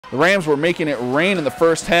The Rams were making it rain in the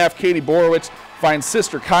first half. Katie Borowitz finds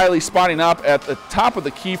sister Kylie spotting up at the top of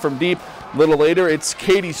the key from deep. A little later, it's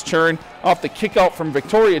Katie's turn. Off the kickout from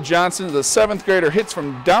Victoria Johnson, the 7th grader hits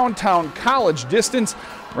from downtown college distance.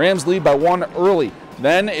 Rams lead by 1 early.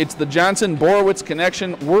 Then it's the Johnson-Borowitz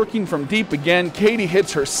connection working from deep again. Katie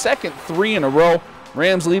hits her second 3 in a row.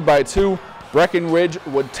 Rams lead by 2. Breckenridge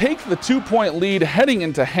would take the 2-point lead heading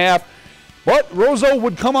into half, but Roseau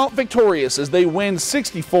would come out victorious as they win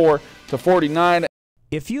 64-49.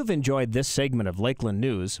 If you've enjoyed this segment of Lakeland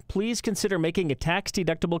News, please consider making a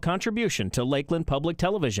tax-deductible contribution to Lakeland Public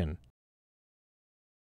Television.